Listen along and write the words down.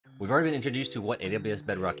We've already been introduced to what AWS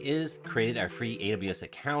Bedrock is, created our free AWS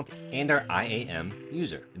account, and our IAM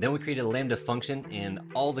user. Then we created a Lambda function and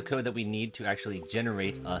all the code that we need to actually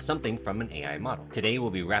generate something from an AI model. Today,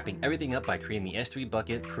 we'll be wrapping everything up by creating the S3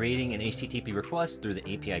 bucket, creating an HTTP request through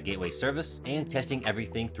the API Gateway service, and testing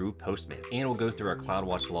everything through Postman. And we'll go through our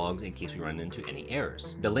CloudWatch logs in case we run into any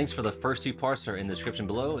errors. The links for the first two parts are in the description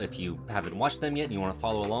below if you haven't watched them yet and you want to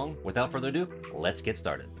follow along. Without further ado, let's get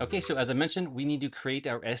started. Okay, so as I mentioned, we need to create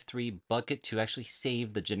our S3 bucket to actually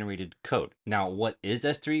save the generated code. Now, what is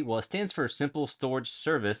S3? Well, it stands for Simple Storage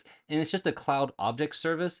Service, and it's just a cloud object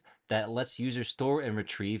service that lets users store and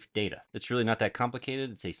retrieve data. It's really not that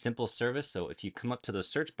complicated. It's a simple service. So if you come up to the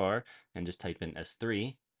search bar and just type in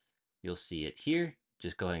S3, you'll see it here.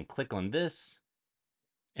 Just go ahead and click on this.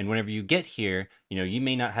 And whenever you get here, you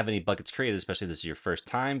may not have any buckets created, especially this is your first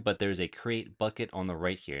time, but there's a create bucket on the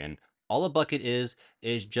right here. And all a bucket is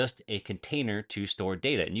just a container to store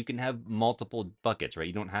data. And you can have multiple buckets, right?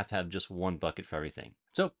 You don't have to have just one bucket for everything.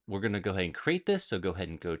 So we're going to go ahead and create this. So go ahead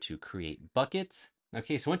and go to create bucket.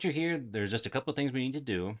 Okay, so once you're here, there's just a couple of things we need to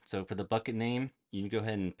do. So for the bucket name, you can go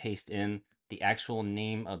ahead and paste in the actual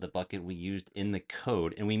name of the bucket we used in the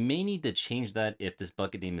code. And we may need to change that if this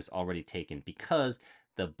bucket name is already taken, because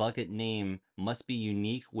the bucket name must be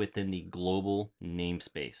unique within the global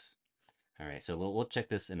namespace. All right, so we'll check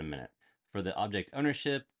this in a minute. For the object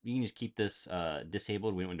ownership, you can just keep this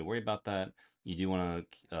disabled. We don't need to worry about that. You do want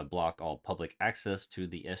to block all public access to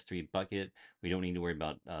the S3 bucket. We don't need to worry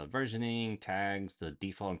about versioning, tags. The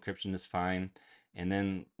default encryption is fine. And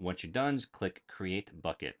then once you're done, just click Create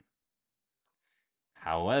Bucket.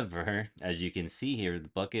 However, as you can see here, the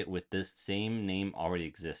bucket with this same name already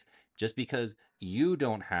exists. Just because you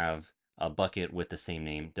don't have a bucket with the same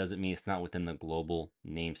name doesn't mean it's not within the global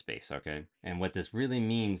namespace, okay? And what this really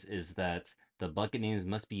means is that the bucket names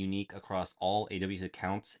must be unique across all AWS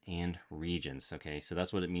accounts and regions, okay? So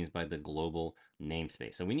that's what it means by the global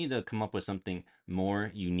namespace. So we need to come up with something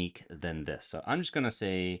more unique than this. So I'm just gonna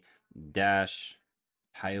say dash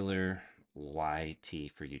Tyler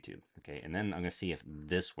YT for YouTube. Okay, and then I'm gonna see if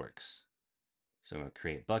this works. So I'm gonna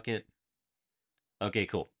create bucket. Okay,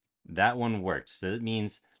 cool. That one worked. So that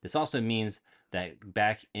means, this also means that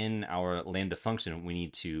back in our Lambda function, we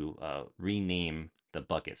need to rename the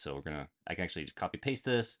bucket. So I can actually just copy paste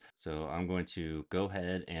this. So I'm going to go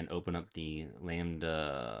ahead and open up the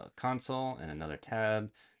Lambda console and another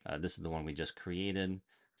tab. This is the one we just created.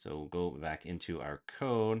 So we'll go back into our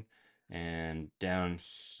code, and down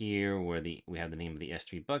here where we have the name of the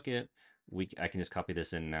S3 bucket, I can just copy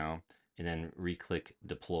this in now and then re-click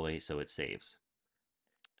deploy so it saves.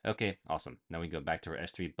 Okay, awesome. Now we go back to our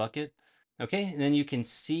S3 bucket. Okay, and then you can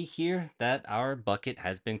see here that our bucket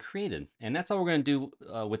has been created. And that's all we're going to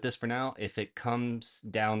do with this for now. If it comes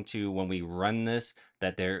down to when we run this,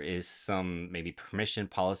 that there is some maybe permission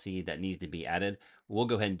policy that needs to be added, we'll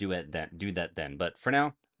go ahead and do that then. But for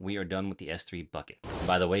now, we are done with the S3 bucket.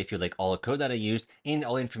 By the way, if you like all the code that I used and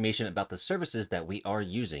all information about the services that we are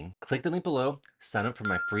using, click the link below, sign up for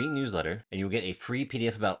my free newsletter, and you'll get a free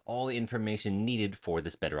PDF about all the information needed for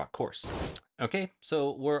this Bedrock course. Okay,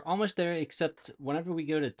 so we're almost there, except whenever we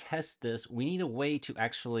go to test this, we need a way to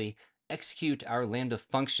actually execute our Lambda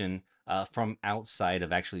function from outside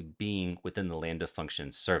of actually being within the Lambda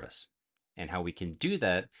function service. And how we can do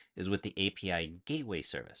that is with the API Gateway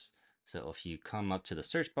service. So if you come up to the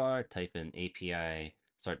search bar, type in API,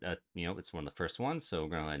 it's one of the first ones. So we're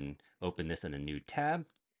going to go ahead and open this in a new tab.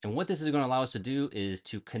 And what this is going to allow us to do is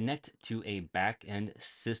to connect to a backend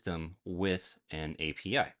system with an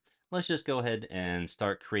API. Let's just go ahead and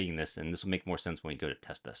start creating this, and this will make more sense when we go to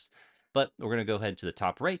test this. But we're going to go ahead to the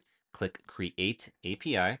top right, click Create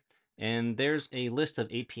API, and there's a list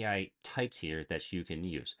of API types here that you can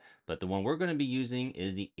use. But the one we're going to be using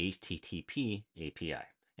is the HTTP API.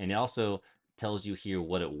 And it also tells you here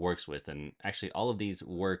what it works with, and actually all of these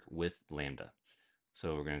work with Lambda.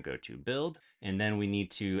 So we're going to go to build, and then we need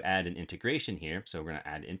to add an integration here. So we're going to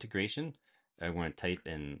add integration. We're going to type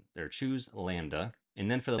in or choose Lambda. And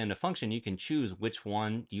then for the Lambda function, you can choose which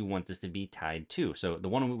one you want this to be tied to. So the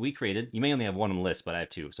one we created, you may only have one on the list, but I have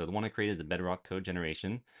two. So the one I created is the Bedrock code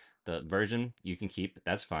generation. The version you can keep,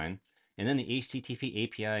 that's fine. And then the HTTP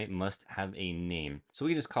API must have a name. So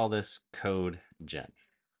we just call this code gen.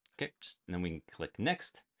 Okay, and then we can click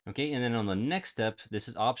next. Okay, and then on the next step, this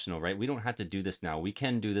is optional, right? We don't have to do this now. We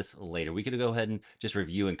can do this later. We could go ahead and just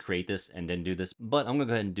review and create this and then do this, but I'm gonna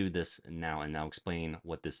go ahead and do this now and now explain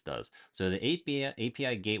what this does. So the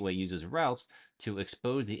API gateway uses routes to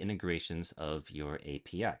expose the integrations of your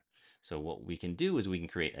API. So what we can do is we can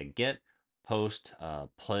create a get, post,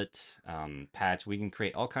 put, patch. We can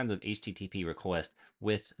create all kinds of HTTP requests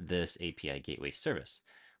with this API gateway service.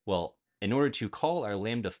 Well, in order to call our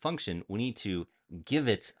Lambda function, we need to give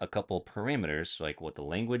it a couple parameters, like what the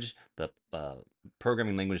language, the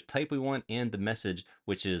programming language type we want, and the message,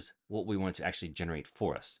 which is what we want to actually generate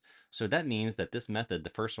for us. So that means that this method, the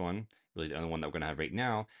first one, really the only one that we're going to have right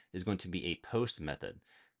now, is going to be a post method.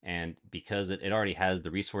 And because it already has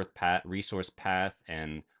the resource path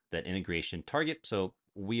and that integration target, so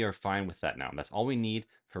we are fine with that now. That's all we need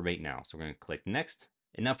for right now. So we're going to click next.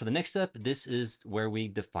 And now for the next step, this is where we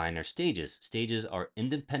define our stages. Stages are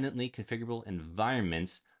independently configurable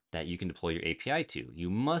environments that you can deploy your API to. You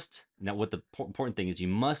must, now what the important thing is, you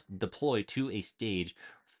must deploy to a stage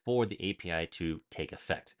for the API to take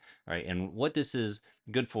effect. All right, and what this is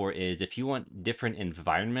good for is if you want different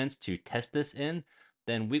environments to test this in,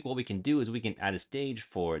 then what we can do is we can add a stage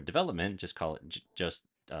for development, just call it just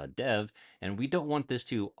dev, and we don't want this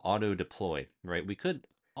to auto deploy, right? We could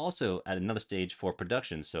also add another stage for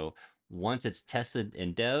production. So once it's tested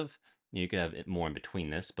in dev, you could have it more in between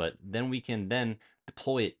this, but then we can then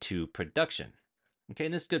deploy it to production. Okay,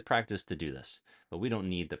 and this is good practice to do this, but we don't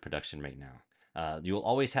need the production right now. You will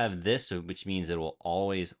always have this, which means it will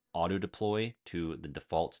always auto deploy to the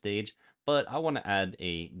default stage, but I want to add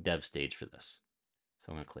a dev stage for this.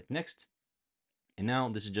 So I'm going to click next. And now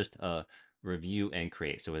this is just a review and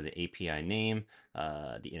create. So with the API name,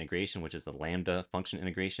 the integration, which is the Lambda function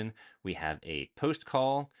integration, we have a post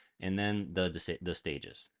call, and then the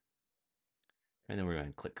stages. And then we're going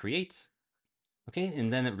to click create. Okay,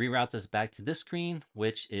 and then it reroutes us back to this screen,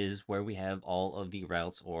 which is where we have all of the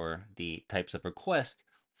routes or the types of requests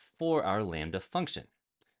for our Lambda function.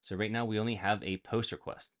 So right now we only have a post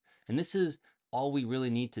request. And this is all we really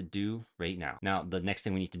need to do right now. Now, the next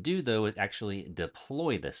thing we need to do though is actually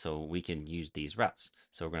deploy this so we can use these routes.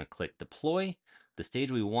 So we're going to click deploy. The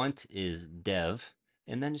stage we want is dev,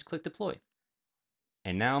 and then just click deploy.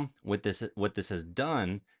 And now what this has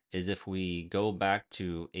done is if we go back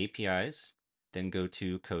to APIs, then go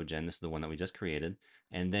to CodeGen, this is the one that we just created,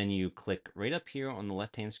 and then you click right up here on the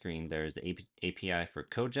left-hand screen, there's the API for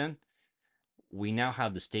CodeGen. We now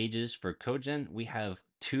have the stages for CodeGen. We have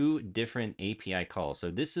two different API calls.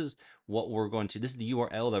 So this is this is the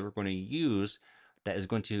URL that we're going to use that is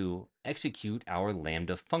going to execute our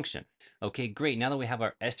Lambda function. Okay, great. Now that we have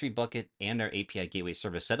our S3 bucket and our API gateway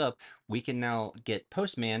service set up, we can now get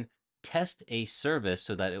Postman test a service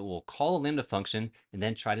so that it will call a Lambda function and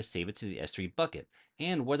then try to save it to the S3 bucket.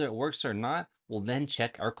 And whether it works or not, we'll then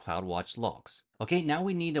check our CloudWatch logs. Okay, now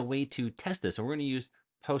we need a way to test this. So we're going to use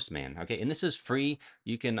Postman. Okay, and this is free.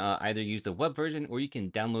 You can either use the web version or you can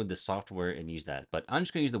download the software and use that. But I'm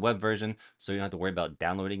just going to use the web version so you don't have to worry about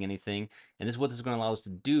downloading anything. And this is what this is going to allow us to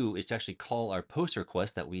do is to actually call our post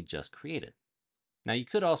request that we just created. Now you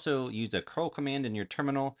could also use a curl command in your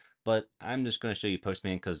terminal, but I'm just going to show you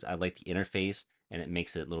Postman because I like the interface and it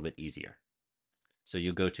makes it a little bit easier. So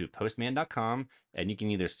you'll go to postman.com and you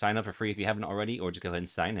can either sign up for free if you haven't already, or just go ahead and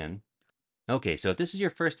sign in. Okay, so if this is your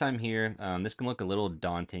first time here, this can look a little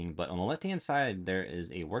daunting, but on the left-hand side, there is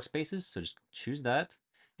a workspaces. So just choose that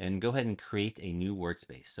and go ahead and create a new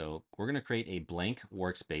workspace. So we're going to create a blank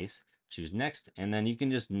workspace, choose next, and then you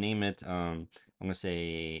can just name it, I'm going to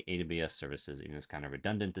say AWS services, even though it's kind of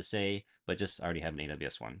redundant to say, but just I already have an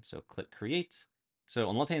AWS one. So click create. So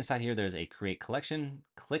on the left-hand side here, there's a create collection,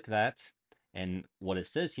 click that. And what it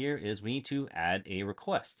says here is we need to add a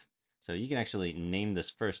request. So you can actually name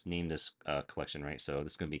this collection, right? So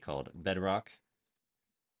this is going to be called Bedrock.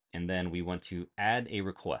 And then we want to add a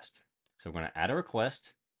request. So we're going to add a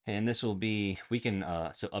request. And this will be, we can,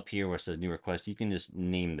 so up here where it says new request, you can just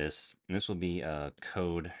name this. And this will be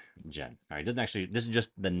code gen. All right, it doesn't actually, this is just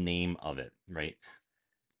the name of it, right?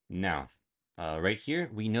 Now, right here,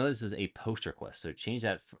 we know this is a post request. So change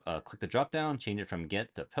that, click the drop down, change it from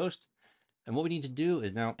get to post. And what we need to do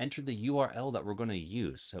is now enter the URL that we're going to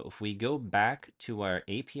use. So if we go back to our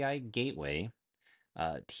API gateway,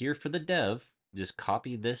 here for the dev, just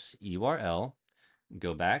copy this URL,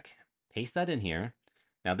 go back, paste that in here.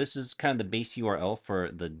 Now this is kind of the base URL for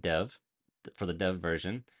the dev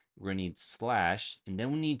version. We're going to need slash, and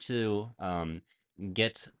then we need to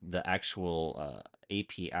get the actual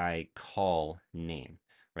API call name,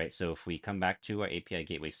 right? So if we come back to our API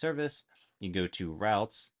gateway service, you go to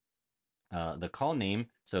routes, the call name.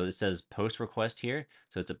 So it says post request here.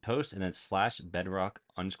 So it's a post and then slash bedrock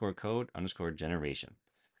underscore code underscore generation.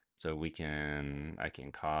 So I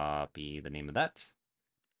can copy the name of that,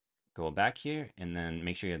 go back here, and then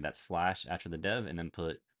make sure you have that slash after the dev and then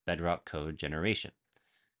put bedrock code generation.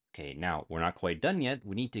 Okay, now we're not quite done yet.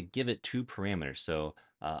 We need to give it two parameters. So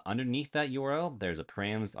underneath that URL, there's a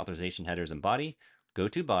params, authorization, headers, and body. Go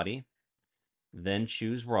to body, then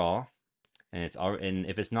choose raw, and and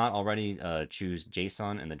if it's not already, choose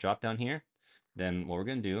JSON in the dropdown here. Then what we're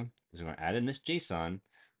going to do is we're going to add in this JSON.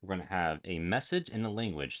 We're going to have a message and a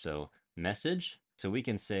language. So message. So we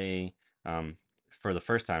can say, for the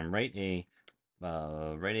first time, write a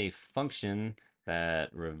function that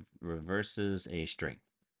reverses a string,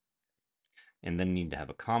 and then need to have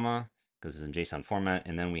a comma because it's in JSON format,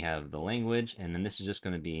 and then we have the language, and then this is just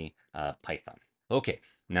going to be Python. Okay,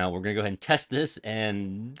 now we're going to go ahead and test this,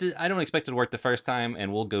 and I don't expect it to work the first time,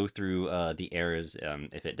 and we'll go through the errors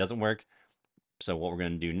if it doesn't work. So what we're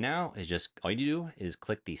going to do now is just, all you do is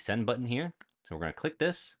click the send button here. So we're going to click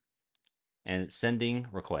this, and it's sending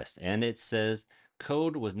request, and it says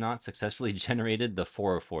code was not successfully generated, the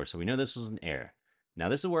 404. So we know this was an error. Now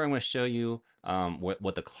this is where I'm going to show you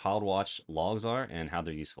what the CloudWatch logs are and how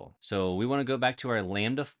they're useful. So we want to go back to our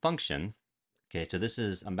Lambda function. Okay,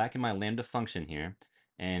 so I'm back in my Lambda function here.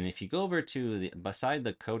 And if you go over to beside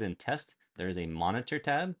the code and test, there's a monitor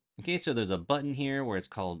tab. Okay, so there's a button here where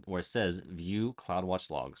it says view CloudWatch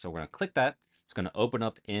logs. So we're going to click that. It's going to open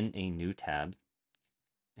up in a new tab.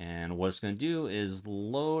 And what it's going to do is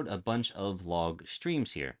load a bunch of log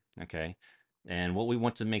streams here, okay? And what we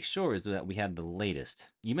want to make sure is that we have the latest.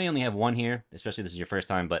 You may only have one here, especially this is your first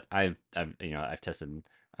time, but I've tested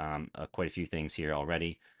quite a few things here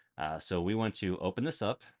already. So we want to open this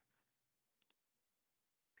up.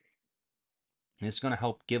 And it's going to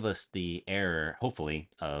help give us the error, hopefully,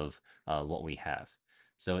 of what we have.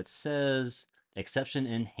 So it says exception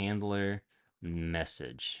in handler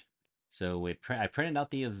message. So I printed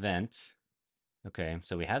out the event. Okay,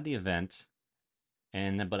 so we have the event,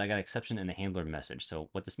 but I got exception in the handler message. So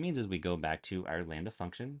what this means is we go back to our Lambda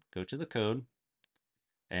function, go to the code,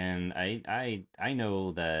 and I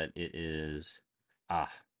know that it is,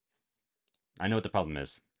 ah, I know what the problem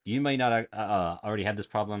is. You may not already have this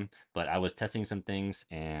problem, but I was testing some things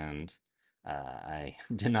and I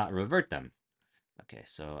did not revert them. Okay,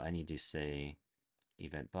 so I need to say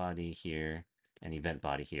event body here and event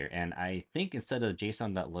body here. And I think instead of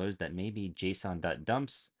JSON.loads, that may be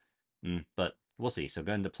JSON.dumps. But we'll see. So go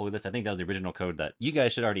ahead and deploy this. I think that was the original code that you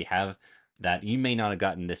guys should already have that. You may not have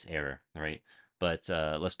gotten this error, right? But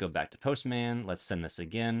let's go back to Postman. Let's send this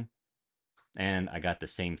again. And I got the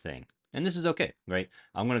same thing. And this is okay, right?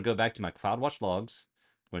 I'm going to go back to my CloudWatch logs.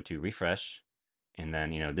 I'm going to refresh. And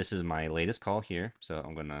then, this is my latest call here. So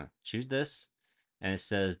I'm going to choose this. And it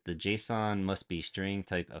says the JSON must be string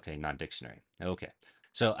type. Okay, not dictionary. Okay.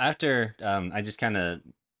 So after I just kind of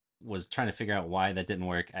was trying to figure out why that didn't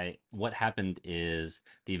work. What happened is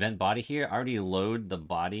the event body here I already load the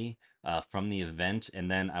body from the event, and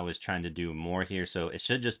then I was trying to do more here. So it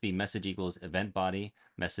should just be message equals event body,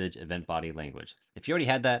 message, event body, language. If you already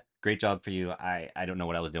had that, great job for you. I don't know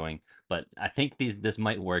what I was doing, but I think this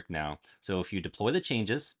might work now. So if you deploy the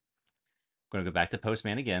changes, I'm going to go back to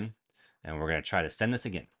Postman again, and we're going to try to send this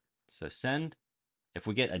again. So send. If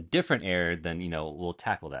we get a different error, then we'll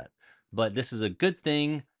tackle that. But this is a good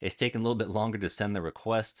thing. It's taken a little bit longer to send the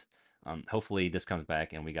request. Hopefully this comes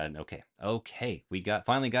back and we got an okay. Okay, we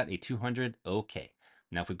finally got a 200 okay.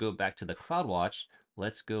 Now if we go back to the CloudWatch,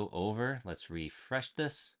 let's go over, let's refresh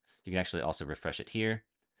this. You can actually also refresh it here.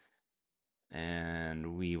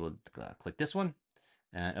 And we will click this one.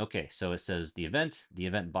 Okay, so it says the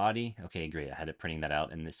event body. Okay, great. I had it printing that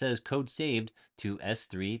out. And it says code saved to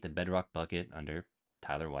S3, the Bedrock bucket under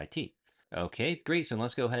Tyler YT. Okay, great. So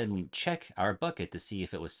let's go ahead and check our bucket to see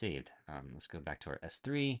if it was saved. Let's go back to our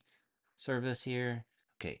S3 service here.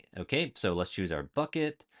 Okay. So let's choose our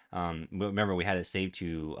bucket. Remember, we had it saved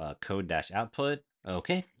to code-output.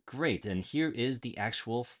 Okay, great. And here is the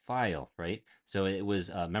actual file, right? So it was,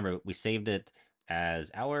 remember, we saved it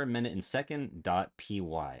as hour, minute, and second .py.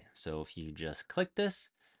 So if you just click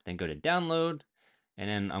this, then go to download, and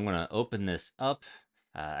then I'm going to open this up.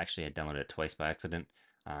 Actually, I downloaded it twice by accident.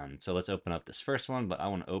 So let's open up this first one, but I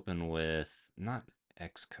want to open with not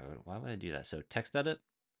Xcode. Why would I do that? So text edit.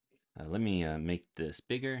 Let me make this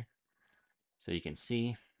bigger so you can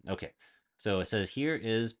see. Okay, so it says here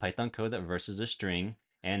is Python code that reverses a string.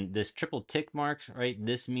 And this triple tick mark, right?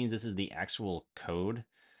 This means this is the actual code.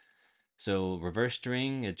 So reverse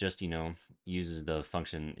string, it just, uses the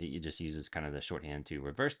function. It just uses kind of the shorthand to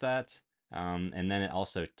reverse that. And then it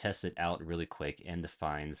also tests it out really quick and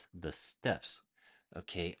defines the steps.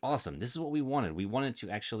 Okay, awesome. This is what we wanted. We wanted to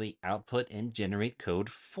actually output and generate code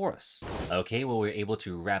for us. Okay, well, we're able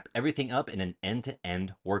to wrap everything up in an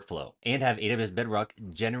end-to-end workflow and have AWS Bedrock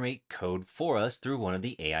generate code for us through one of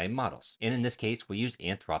the AI models. And in this case, we used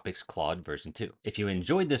Anthropic's Claude version 2. If you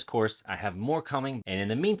enjoyed this course, I have more coming. And in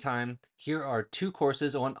the meantime, here are 2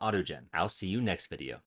 courses on AutoGen. I'll see you next video.